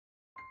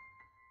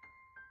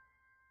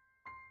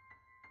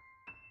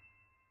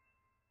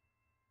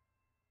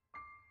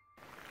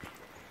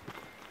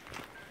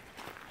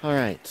All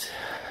right.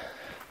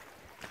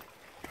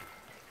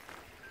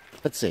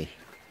 Let's see.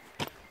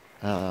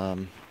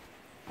 So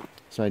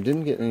I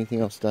didn't get anything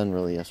else done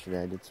really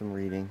yesterday. I did some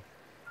reading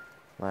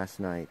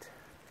last night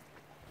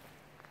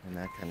and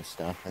that kind of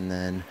stuff, and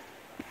then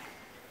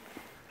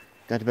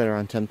got to bed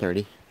around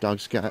 10:30.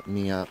 Dogs got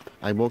me up.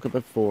 I woke up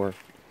at 4,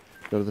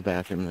 go to the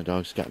bathroom, and the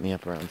dogs got me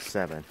up around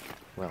 7.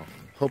 Well,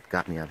 Hope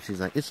got me up. She's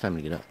like, it's time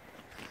to get up.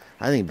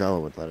 I think Bella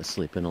would let us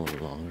sleep in a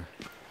little longer.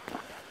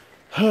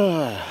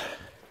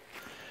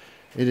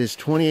 It is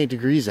 28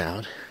 degrees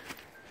out.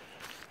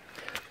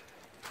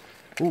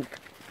 Ooh.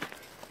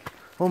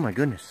 Oh my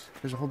goodness.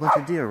 There's a whole bunch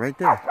of deer right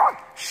there.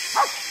 Shh.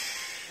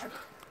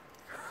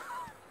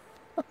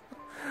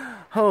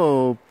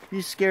 Hope,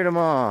 you scared them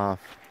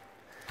off.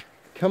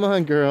 Come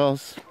on,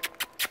 girls.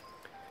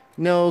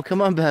 No,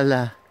 come on,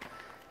 Bella.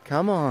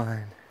 Come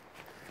on.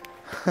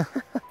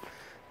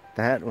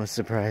 That was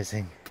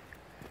surprising.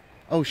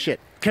 Oh shit.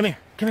 Come here.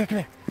 Come here, come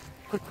here.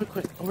 Quick, quick,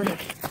 quick. Over here.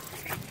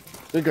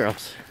 Good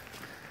girls.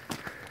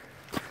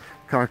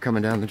 Car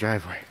coming down the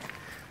driveway.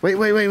 Wait.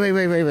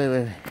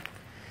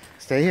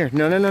 Stay here.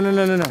 No. No.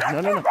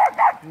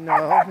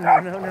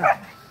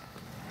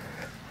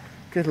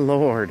 Good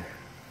Lord.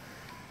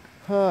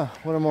 Oh,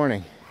 what a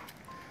morning.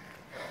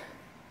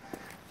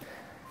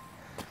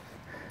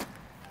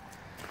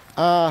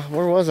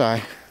 Where was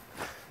I?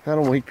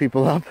 That'll wake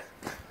people up.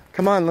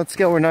 Come on, let's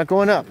go. We're not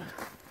going up.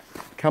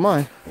 Come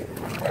on.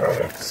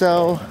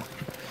 So,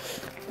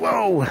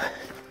 whoa.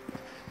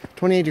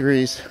 28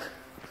 degrees.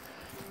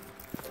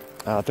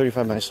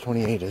 35 minus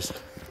 28 is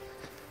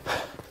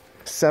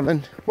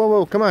 7.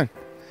 Whoa, come on.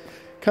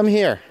 Come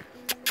here.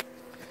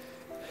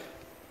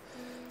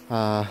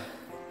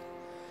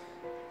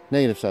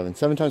 Negative 7.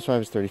 7 times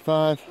 5 is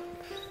 35.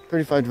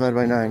 35 divided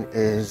by 9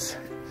 is...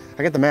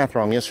 I got the math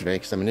wrong yesterday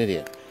because I'm an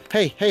idiot.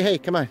 Hey,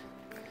 come on.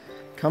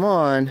 Come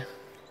on.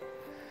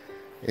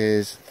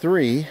 Is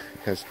 3,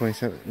 because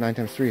 27, 9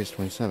 times 3 is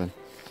 27.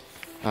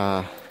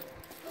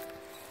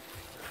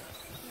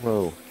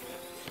 Whoa.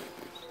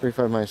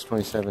 35 minus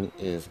 27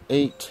 is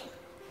 8.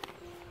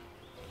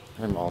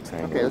 I'm all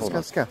tangled. Okay,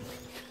 let's go.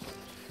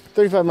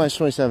 35 minus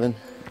 27.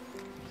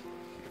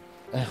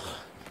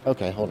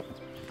 Okay, hold on.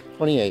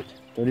 28.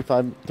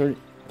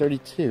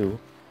 32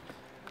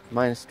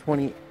 minus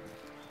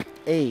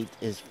 28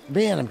 is...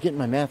 Man, I'm getting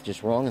my math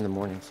just wrong in the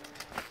mornings.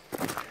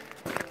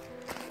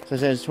 So it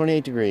says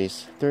 28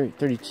 degrees.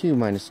 32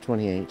 minus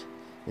 28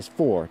 is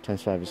 4.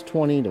 Times 5 is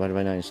 20. Divided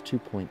by 9 is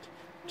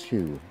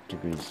 2.2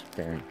 degrees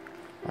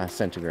Fahrenheit.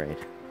 Centigrade.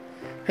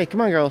 Hey, come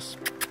on, girls.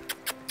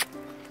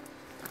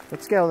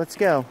 Let's go.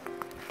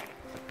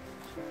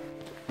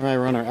 Alright,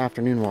 we're on our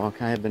afternoon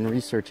walk. I have been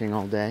researching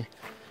all day.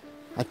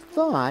 I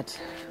thought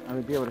I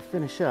would be able to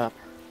finish up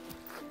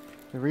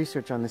the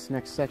research on this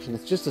next section.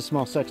 It's just a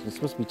small section. It's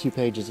supposed to be 2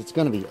 pages. It's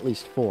going to be at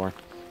least 4.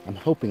 I'm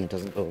hoping it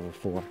doesn't go over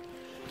 4.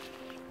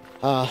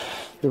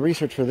 The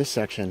research for this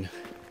section,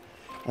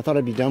 I thought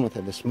I'd be done with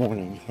it this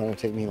morning. It'll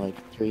take me like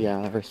 3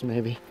 hours,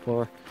 maybe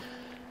 4.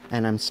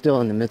 And I'm still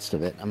in the midst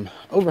of it. I'm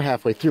over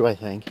halfway through, I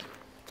think.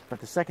 But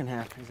the second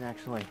half is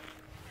actually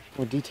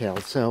more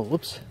detailed. So,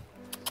 whoops.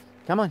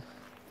 Come on.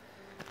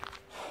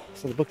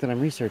 So the book that I'm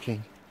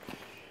researching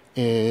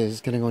is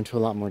going to go into a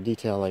lot more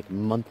detail, like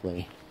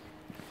monthly.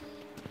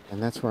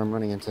 And that's where I'm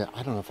running into,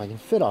 I don't know if I can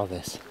fit all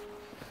this.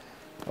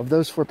 Of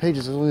those 4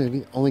 pages, there's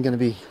only going to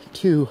be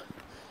 2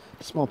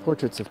 small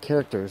portraits of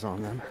characters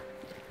on them.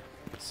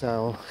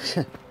 So,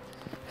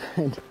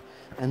 and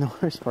the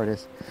worst part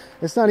is,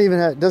 it doesn't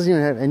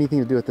even have anything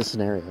to do with the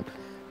scenario,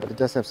 but it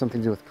does have something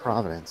to do with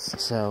Providence.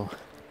 So,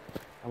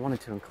 I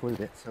wanted to include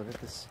it so that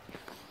this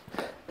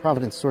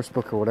Providence source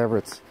book or whatever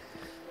it's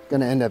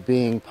going to end up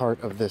being part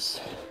of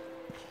this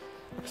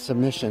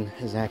submission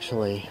is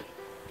actually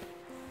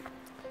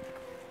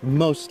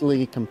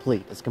mostly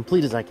complete. As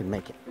complete as I can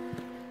make it,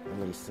 at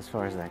least as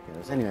far as that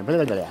goes. Anyway,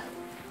 but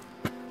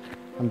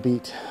I'm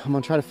beat. I'm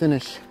going to try to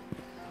finish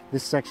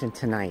this section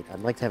tonight. I'd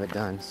like to have it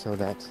done so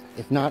that,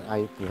 if not,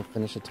 I will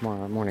finish it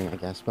tomorrow morning, I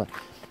guess. But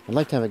I'd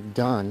like to have it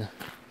done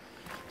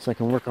so I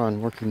can move on to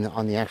working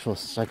on the actual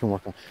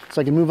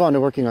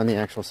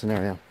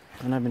scenario.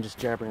 And I've been just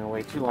jabbering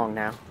away too long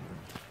now.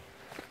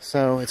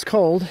 So it's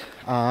cold.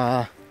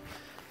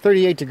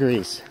 38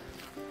 degrees.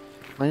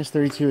 Minus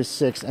 32 is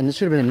 6, and this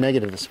should have been a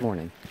negative this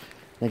morning.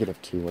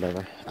 Negative 2,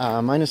 whatever.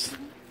 Minus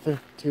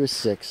 32 is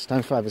 6.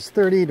 Times 5 is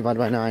 30. Divided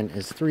by 9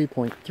 is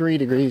 3.3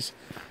 degrees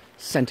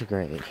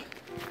centigrade.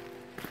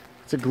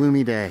 It's a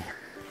gloomy day.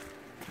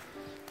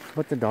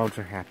 But the dogs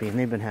are happy, and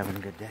they've been having a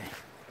good day.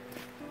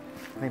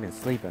 They've been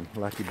sleeping,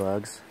 lucky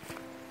bugs.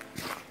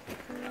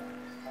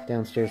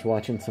 Downstairs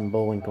watching some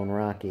Bullwinkle and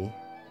Rocky.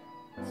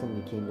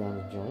 Somebody came down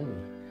to join me.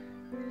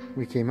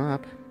 We came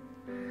up.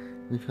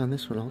 We found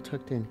this one all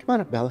tucked in. Come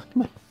on up, Bella.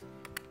 Come on.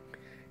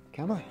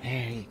 Come on.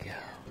 There you go.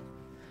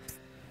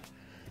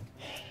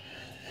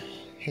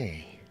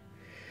 Hey.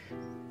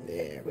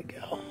 There we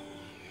go.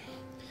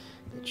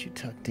 Get you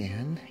tucked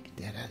in. Get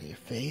that out of your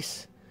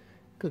face.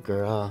 Good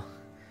girl.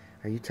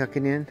 Are you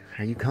tucking in?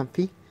 Are you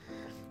comfy?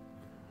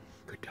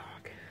 Good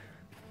dog.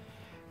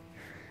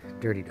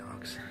 Dirty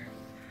dogs.